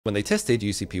When they tested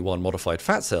UCP1 modified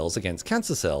fat cells against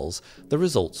cancer cells, the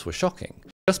results were shocking.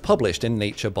 Just published in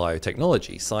Nature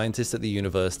Biotechnology, scientists at the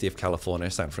University of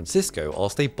California, San Francisco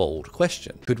asked a bold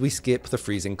question. Could we skip the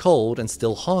freezing cold and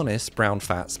still harness brown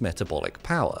fat's metabolic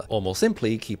power? Or more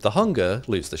simply, keep the hunger,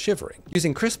 lose the shivering?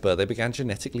 Using CRISPR, they began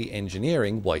genetically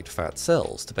engineering white fat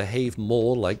cells to behave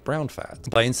more like brown fat.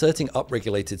 By inserting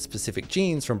upregulated specific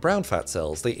genes from brown fat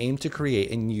cells, they aimed to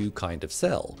create a new kind of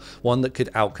cell, one that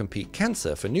could outcompete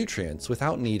cancer for nutrients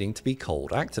without needing to be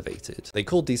cold activated. They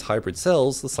called these hybrid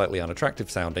cells the slightly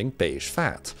unattractive sounding beige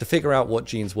fat. To figure out what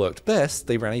genes worked best,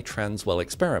 they ran a transwell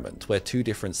experiment where two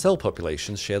different cell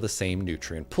populations share the same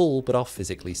nutrient pool but are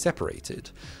physically separated.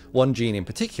 One gene in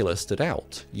particular stood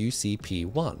out,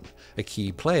 UCP1, a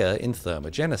key player in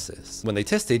thermogenesis. When they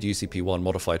tested UCP1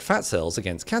 modified fat cells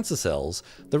against cancer cells,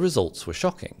 the results were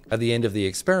shocking. At the end of the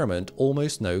experiment,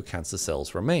 almost no cancer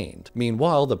cells remained.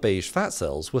 Meanwhile, the beige fat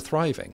cells were thriving.